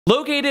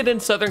Located in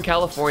Southern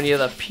California,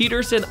 the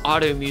Peterson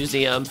Auto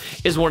Museum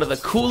is one of the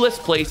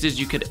coolest places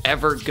you could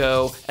ever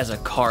go as a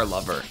car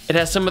lover. It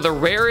has some of the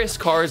rarest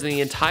cars in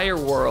the entire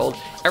world,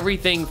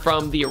 everything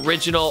from the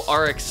original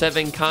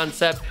RX-7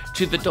 concept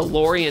to the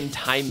DeLorean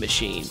time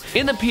machine.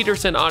 In the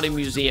Peterson Auto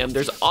Museum,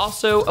 there's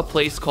also a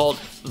place called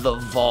the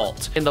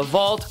Vault. And the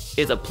Vault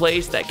is a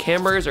place that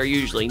cameras are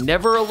usually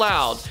never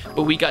allowed,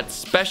 but we got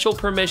special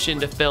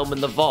permission to film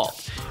in the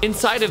Vault.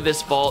 Inside of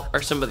this vault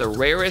are some of the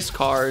rarest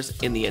cars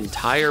in the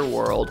entire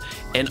world,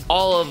 and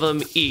all of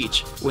them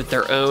each with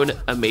their own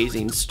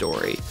amazing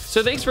story.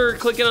 So thanks for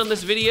clicking on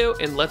this video,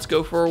 and let's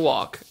go for a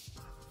walk.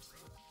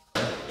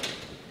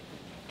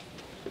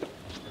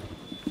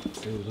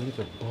 Dude, look at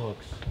the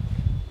books.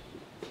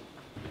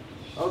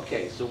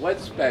 Okay, so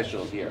what's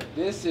special here?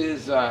 This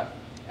is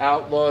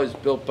Outlaws,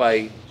 built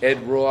by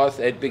Ed Roth,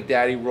 Ed Big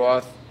Daddy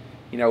Roth.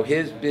 You know,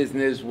 his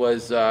business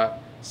was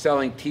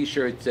selling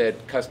t-shirts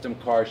at custom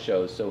car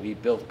shows. So he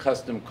built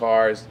custom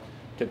cars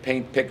to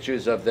paint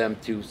pictures of them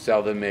to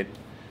sell them at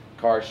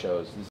car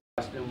shows. This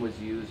costume was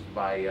used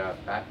by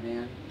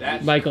Batman.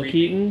 That's Michael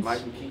Keaton's?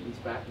 Michael Keaton's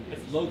Batman.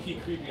 It's low-key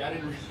creepy. I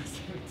didn't realize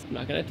it. I'm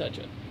not gonna touch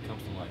it. It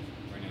comes to life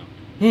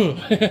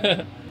right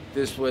now.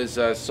 This was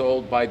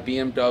sold by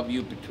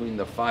BMW between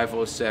the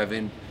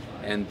 507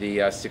 and the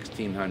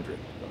 1600.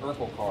 The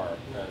Urkel car.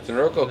 It's an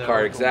Urkel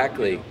car,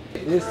 exactly.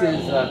 This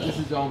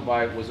was owned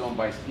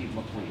by Steve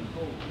McQueen.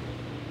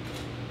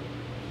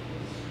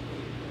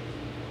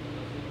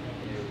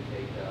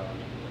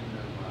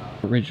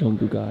 Original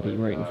Bugatti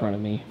right in front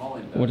of me.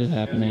 What is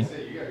happening?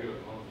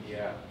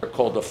 Yeah, they're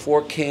called a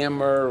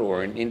four-cammer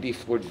or an Indy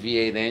Ford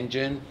V8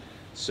 engine.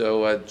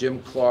 So Jim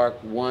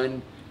Clark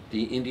won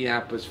the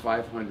Indianapolis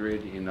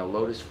 500 in a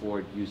Lotus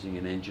Ford using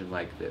an engine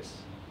like this.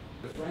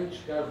 The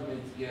French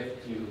government's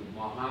gift to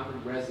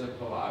Mohammad Reza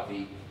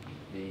Pahlavi,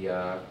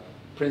 the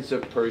Prince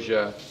of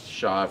Persia,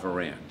 Shah of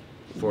Iran,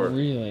 for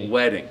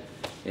wedding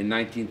in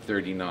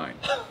 1939.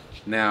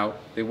 Now,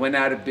 they went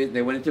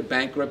into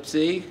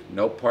bankruptcy,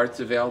 no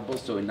parts available,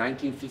 so in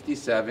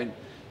 1957,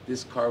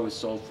 this car was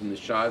sold from the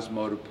Shah's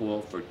motor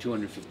pool for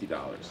 $250.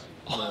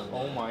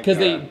 Oh my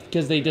God.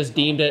 Because they just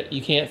deemed it,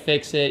 you can't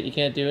fix it, you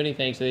can't do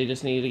anything, so they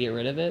just needed to get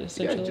rid of it,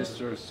 essentially? Yeah, just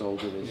sort of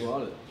sold it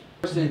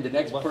as The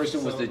next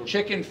person was the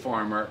chicken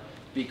farmer,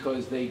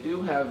 because they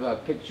do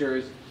have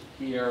pictures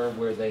here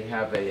where they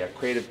have a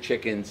crate of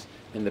chickens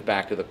in the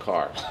back of the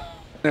car.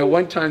 Now,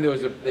 one time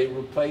they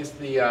replaced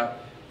the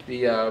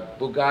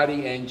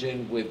Bugatti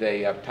engine with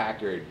a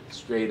Packard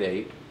straight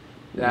 8.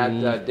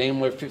 That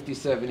Daimler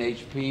 57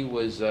 HP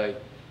was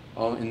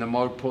in the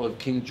motor pool of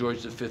King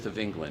George V of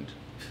England.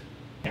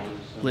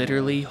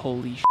 Literally,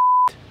 holy shit.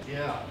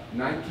 Yeah.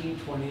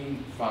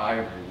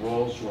 1925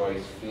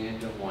 Rolls-Royce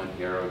Phantom 1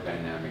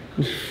 aerodynamic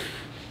coupe.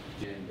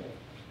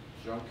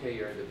 Jean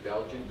Cayer, the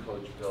Belgian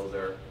coach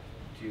builder,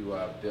 to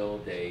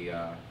build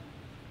a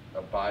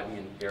body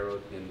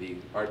in the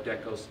Art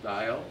Deco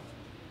style.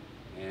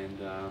 And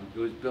it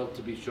was built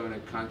to be shown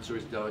at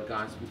Concours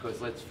d'Elegance because,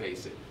 let's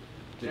face it,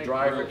 the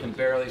driver can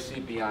barely see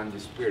beyond the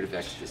Spirit of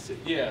Ecstasy.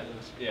 Yeah.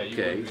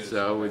 Okay,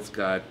 so it's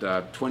got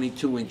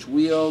 22-inch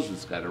wheels,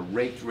 it's got a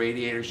raked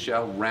radiator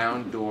shell,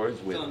 round doors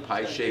with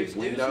pie-shaped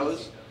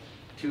windows,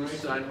 2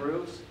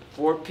 sunroofs,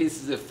 4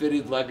 pieces of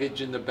fitted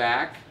luggage in the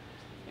back,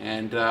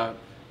 and a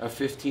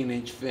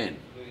 15-inch fin.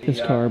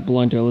 This car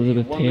belonged to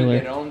Elizabeth Taylor.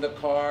 That owned the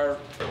car.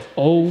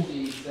 Oh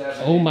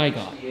my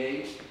God.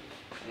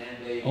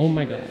 Oh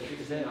my God.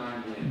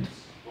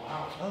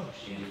 Wow. Oh,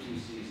 shit.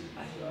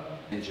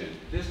 Engine.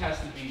 This has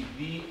to be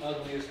the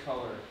ugliest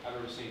color I've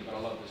ever seen, but I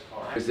love this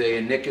car. There's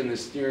a nick in the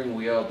steering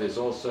wheel. There's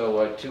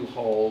also 2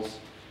 holes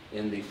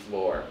in the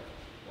floor.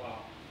 Wow.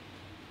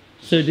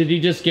 So did he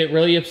just get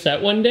really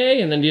upset one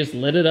day and then just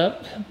lit it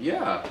up?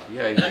 Yeah.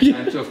 He got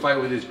into a fight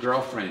with his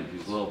girlfriend. He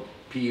was a little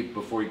peeved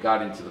before he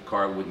got into the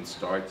car, wouldn't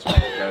start, so he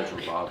got his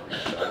revolver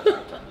and shot it.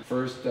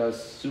 First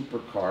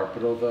supercar,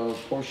 but although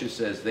Porsche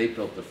says they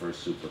built the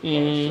first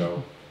supercar,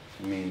 so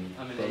I mean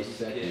close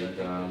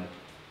second.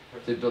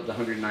 They built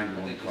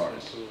 191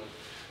 cars.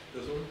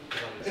 This one?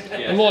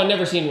 Yeah. Well, I've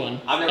never seen one.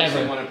 I've never ever.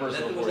 seen one in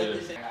person before either.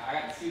 I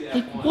got to see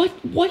that like,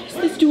 what is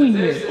this doing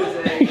here?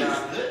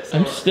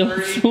 I'm still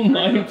so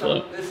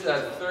mindful.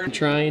 I'm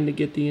trying to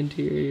get the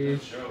interior.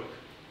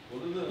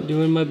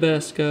 Doing my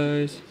best,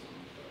 guys.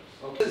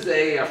 This is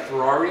a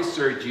Ferrari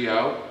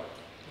Sergio.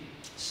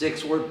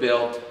 6 were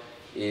built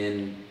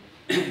in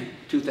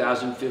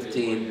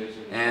 2015,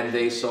 and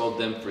they sold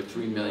them for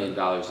 $3 million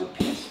a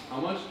piece. How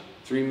much?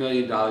 $3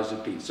 million a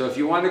piece. So if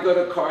you want to go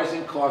to Cars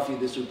and Coffee,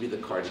 this would be the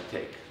car to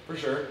take. For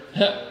sure.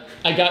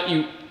 I got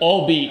you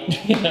all beat.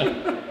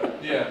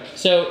 Yeah.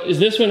 So is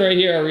this one right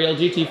here a real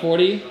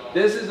GT40?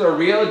 This is a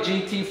real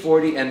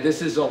GT40, and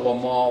this is a Le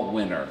Mans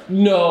winner.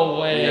 No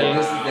way. Yeah,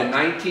 this is the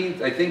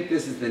 19th. I think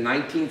this is the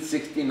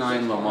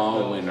 1969 Le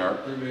Mans winner.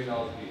 $3 million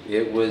a piece.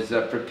 It was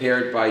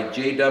prepared by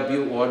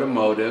JW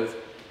Automotive.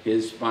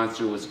 His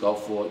sponsor was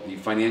Gulf Oil. The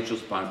financial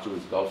sponsor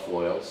was Gulf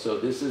Oil. So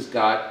this has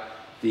got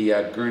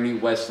the Gurney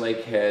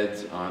Westlake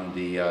heads on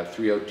the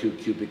 302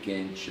 cubic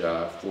inch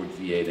Ford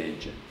V8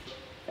 engine.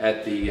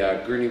 At the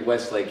Gurney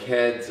Westlake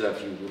heads,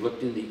 if you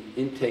looked in the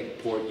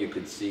intake port, you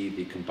could see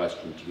the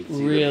combustion. You could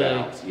see the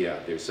valves. Yeah,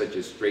 there's such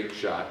a straight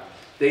shot.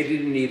 They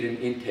didn't need an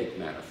intake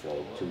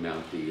manifold to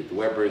mount the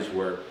Webers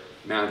were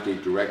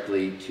mounted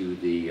directly to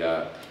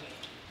the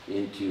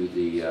into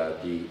the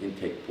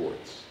intake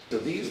ports. So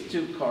these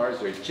two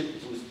cars are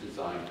chip boost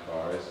design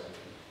cars.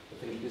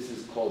 I think this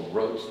is called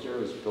Roadster.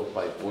 It was built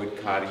by Boyd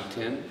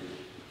Coddington,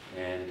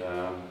 and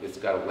it's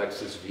got a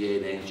Lexus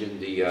V8 engine.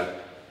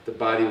 The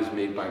body was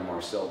made by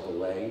Marcel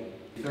Delay.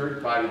 The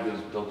third body that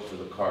was built for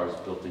the car was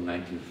built in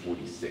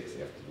 1946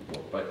 after the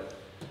war. But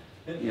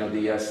you know,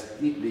 the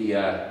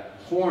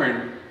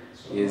horn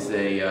is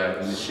in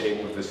the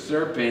shape of a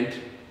serpent,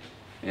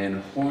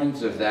 and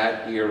horns of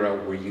that era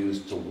were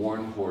used to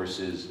warn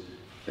horses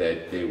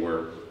that they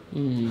were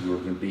you were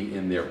going to be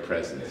in their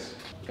presence.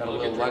 Got a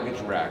little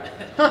luggage rack.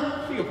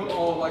 You can put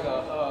all like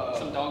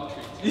some dog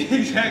treats.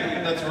 Exactly.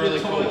 That's really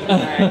cool.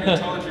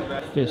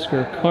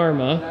 Fisker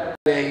Karma.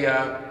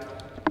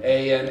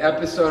 An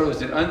episode. It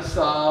was an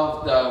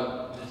unsolved.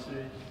 No,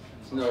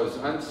 it was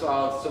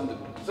unsolved. Something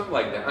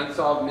like that.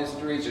 Unsolved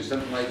mysteries or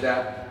something like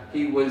that.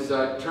 He was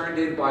turned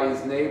in by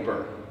his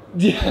neighbor.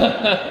 That's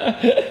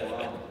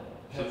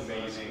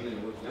amazing.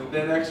 And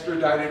then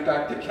extradited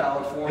back to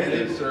California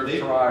and served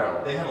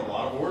trial. They had a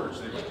lot of orders.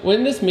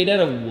 Wasn't this made out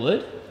of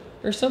wood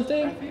or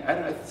something?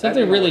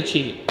 Something really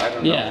cheap. I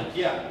don't know. Yeah.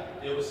 Yeah,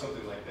 it was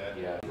something like that.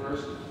 Yeah.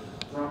 First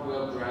front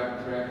wheel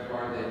drive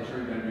car that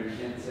turned under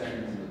 10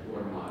 seconds in the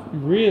quarter mile.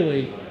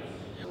 Really?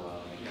 You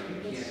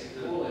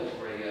can't pull it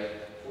for a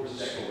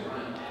 4-second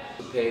run.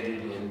 Participated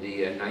in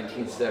the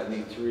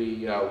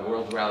 1973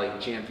 World Rally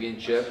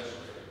Championship.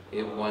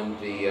 It won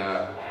the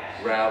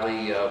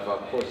Rally of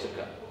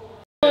Corsica.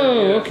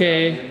 Oh,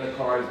 okay. And the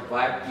car is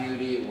Black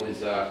Beauty. It was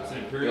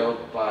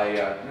built by,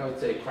 no,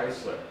 it's a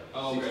Chrysler,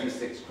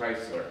 66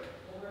 Chrysler.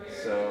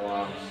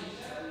 So,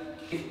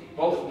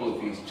 both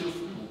movies,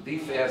 The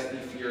Fast, The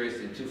Furious,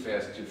 and Too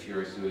Fast, Too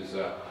Furious, it was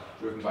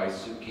driven by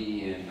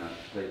Suki and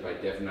played by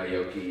Devin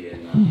Aoki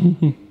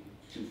in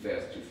Too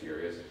Fast, Too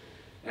Furious.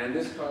 And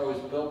this car was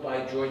built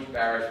by George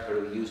Barris, but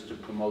it was used to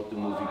promote the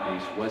movie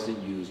Grease.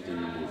 Wasn't used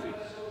in the movie.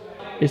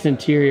 This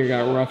interior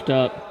got roughed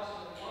up.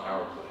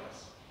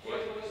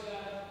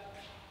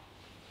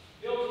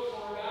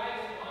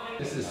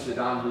 This is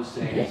Saddam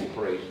Hussein's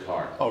parade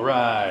car. All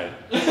right.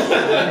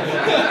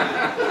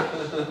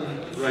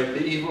 Right,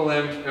 the evil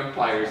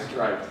empire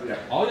strikes. Yeah.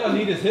 All y'all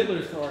need is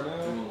Hitler's car now.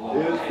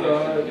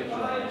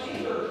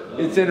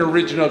 It's in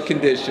original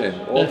condition.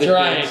 That's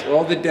right.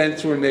 All the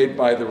dents were made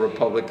by the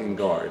Republican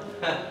Guard.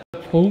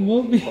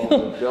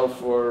 Batmobile. Built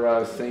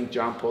for St.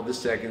 John Paul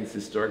II's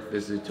historic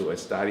visit to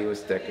Estadio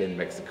Azteca in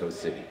Mexico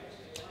City.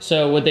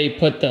 So would they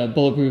put the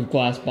bulletproof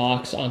glass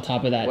box on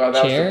top of that Well,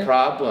 that was chair? the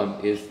problem,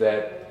 is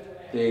that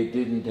they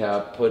didn't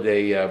put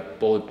a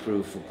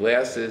bulletproof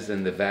glasses,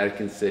 and the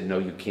Vatican said, no,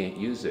 you can't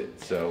use it.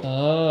 So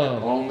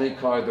the only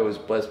car that was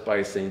blessed by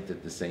a saint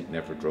that the saint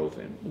never drove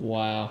in.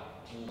 Wow.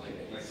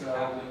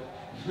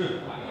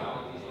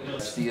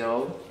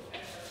 Seal,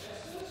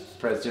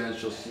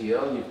 presidential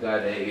seal. You've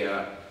got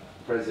a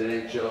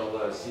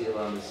presidential seal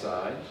on the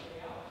side.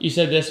 You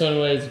said this one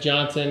was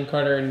Johnson,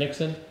 Carter, and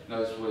Nixon?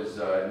 No, this was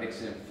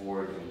Nixon,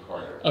 Ford, and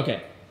Carter.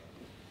 Okay.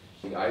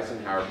 The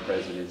Eisenhower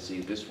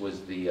presidency, this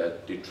was the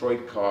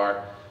Detroit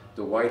car.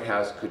 The White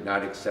House could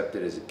not accept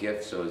it as a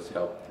gift, so it's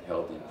held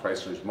in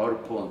Chrysler's motor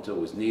pool until it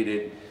was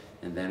needed,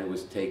 and then it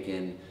was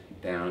taken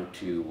down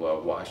to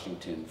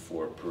Washington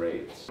for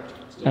parades.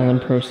 Alan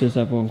Prost's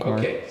F1 car.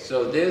 Okay,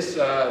 so this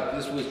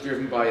was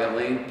driven by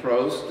Alain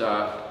Prost,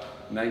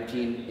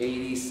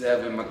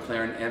 1987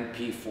 McLaren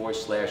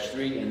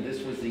MP4/3, and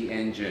this was the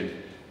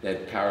engine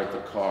that powered the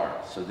car.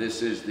 So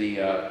this is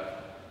the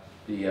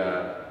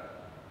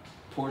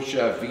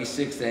Porsche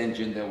V6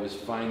 engine that was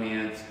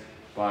financed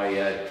by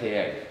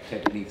TAG,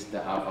 Techniques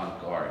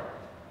d'Avant-Garde.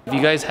 If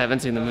you guys haven't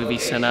seen the movie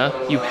Senna,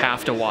 you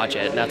have to watch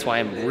it. That's why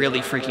I'm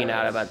really freaking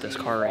out about this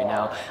car right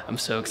now. I'm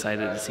so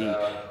excited to see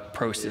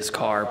Prost's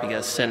car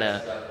because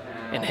Senna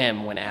and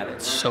him went at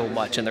it so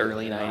much in the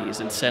early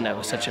 90s, and Senna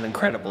was such an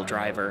incredible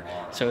driver.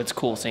 So it's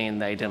cool seeing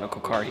the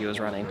identical car he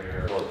was running.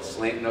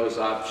 Slant nose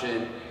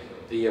option.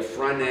 The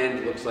front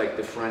end looks like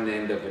the front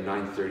end of a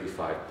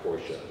 935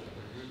 Porsche.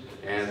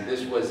 And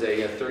this was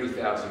a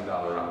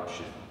 $30,000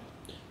 option.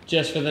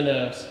 Just for the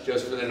nose.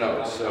 Just for the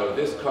nose. So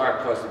this car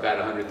cost about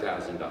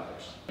 $100,000.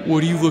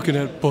 What are you looking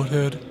at,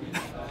 butthead?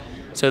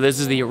 So this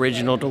is the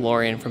original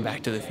DeLorean from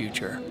Back to the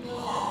Future.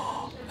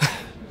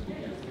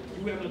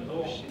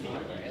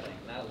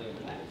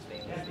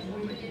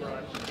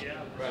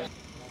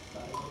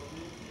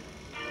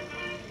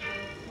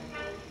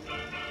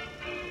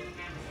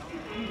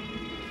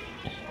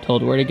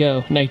 Told where to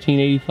go,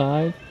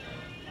 1985.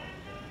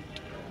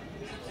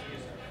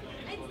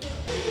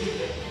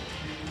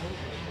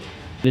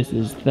 This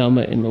is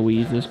Thelma and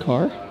Louise's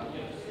car.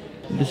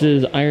 This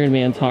is Iron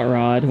Man's hot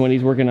rod when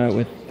he's working out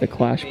with the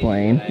Clash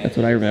plane. That's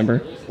what I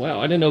remember. Wow,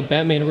 I didn't know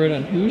Batman rode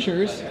on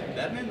Hoosiers.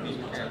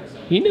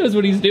 He knows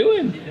what he's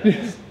doing.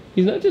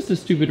 He's not just a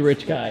stupid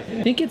rich guy.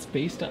 I think it's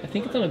based on, I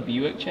think it's on a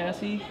Buick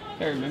chassis,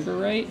 if I remember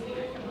right.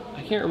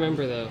 I can't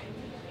remember though.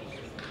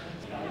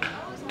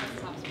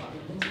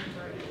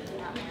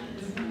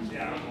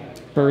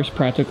 First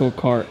practical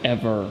car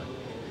ever.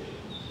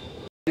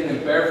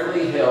 In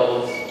Beverly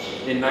Hills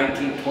in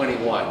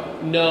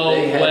 1921. No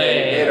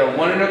way. They had a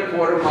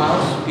 1.25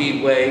 mile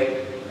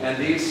speedway, and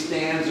these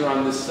stands are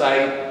on the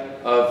site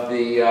of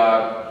the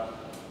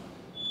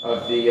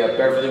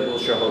Beverly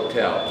Wilshire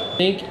Hotel.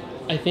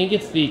 I think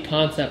it's the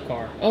concept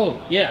car.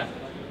 Oh yeah,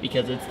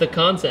 because it's the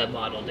concept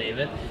model,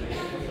 David.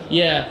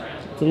 Yeah,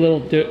 it's a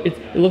little.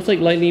 It looks like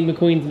Lightning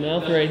McQueen's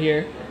mouth right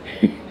here.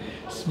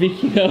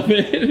 Speaking of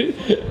it,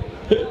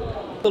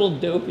 little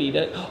dopey.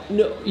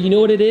 No, you know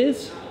what it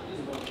is?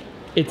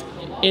 It's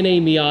in a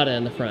Miata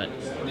in the front.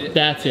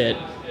 That's it.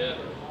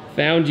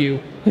 Found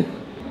you.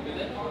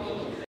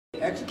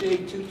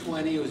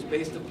 XJ220 was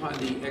based upon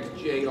the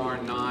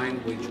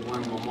XJR9, which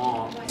won Le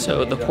Mans.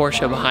 So the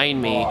Porsche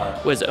behind me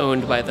was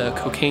owned by the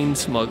cocaine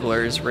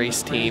smugglers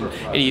race team.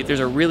 And there's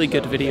a really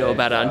good video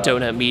about it on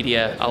Donut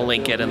Media. I'll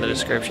link it in the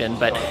description.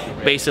 But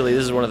basically,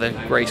 this is one of the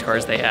race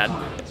cars they had.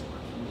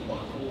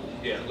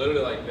 Yeah,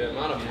 literally like the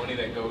amount of money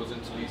that goes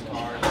into these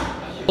cars.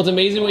 Well, it's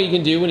amazing what you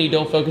can do when you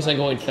don't focus on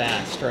going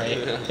fast, right?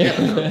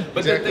 Yeah.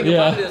 But the thing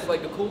about it is,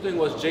 like, the cool thing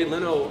was Jay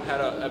Leno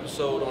had an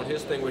episode on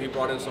his thing where he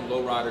brought in some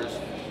lowriders,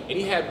 and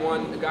he had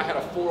one. The guy had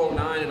a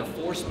 409 and a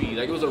 4-speed.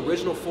 Like, it was an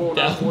original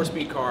 409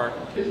 4-speed car.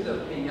 This is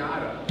a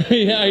Pinata.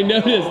 Yeah, I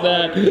noticed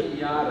that.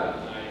 Pinata.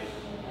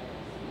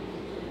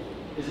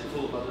 Is it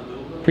full of other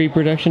little?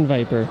 Pre-production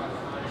Viper.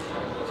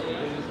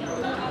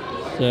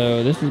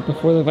 So this is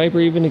before the Viper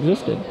even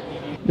existed.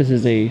 This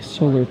is a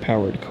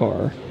solar-powered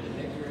car.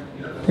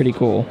 Pretty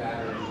cool.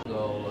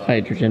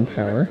 Hydrogen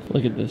power.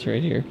 Look at this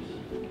right here.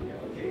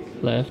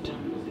 Left,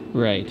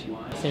 right.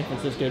 San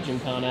Francisco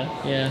Gymkhana.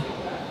 Yeah,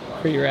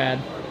 pretty rad.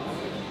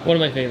 One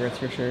of my favorites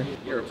for sure.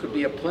 Here, it could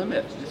be a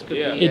Plymouth. This could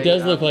be it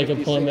does look like a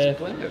 56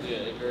 Plymouth.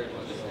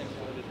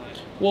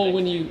 Well,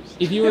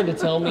 if you were to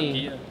tell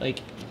me, like,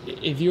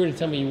 if you were to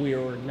tell me we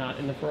were not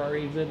in the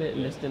Ferrari exhibit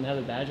and this didn't have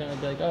a badge on,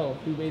 I'd be like, oh,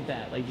 who made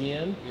that? Like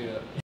Ian? Yeah.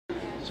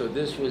 So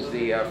this was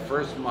the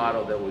first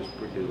model that was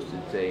produced.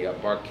 It's a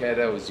Barchetta.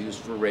 It was used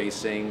for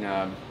racing.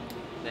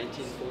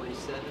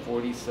 1947.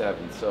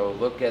 47. So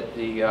look at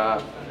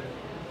the,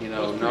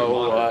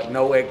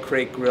 no egg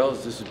crate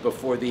grills. This is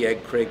before the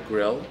egg crate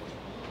grill.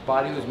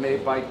 Body was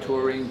made by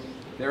Touring.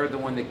 They're the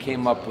one that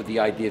came up with the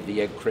idea of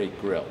the egg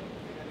crate grill.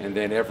 And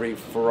then every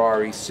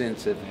Ferrari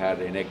since have had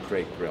an egg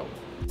crate grill.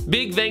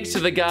 Big thanks to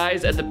the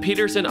guys at the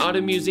Peterson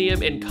Auto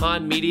Museum and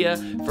Con Media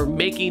for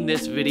making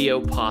this video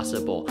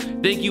possible.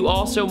 Thank you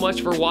all so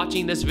much for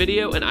watching this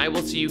video, and I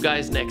will see you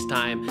guys next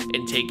time,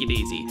 and take it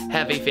easy.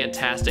 Have a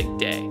fantastic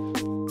day.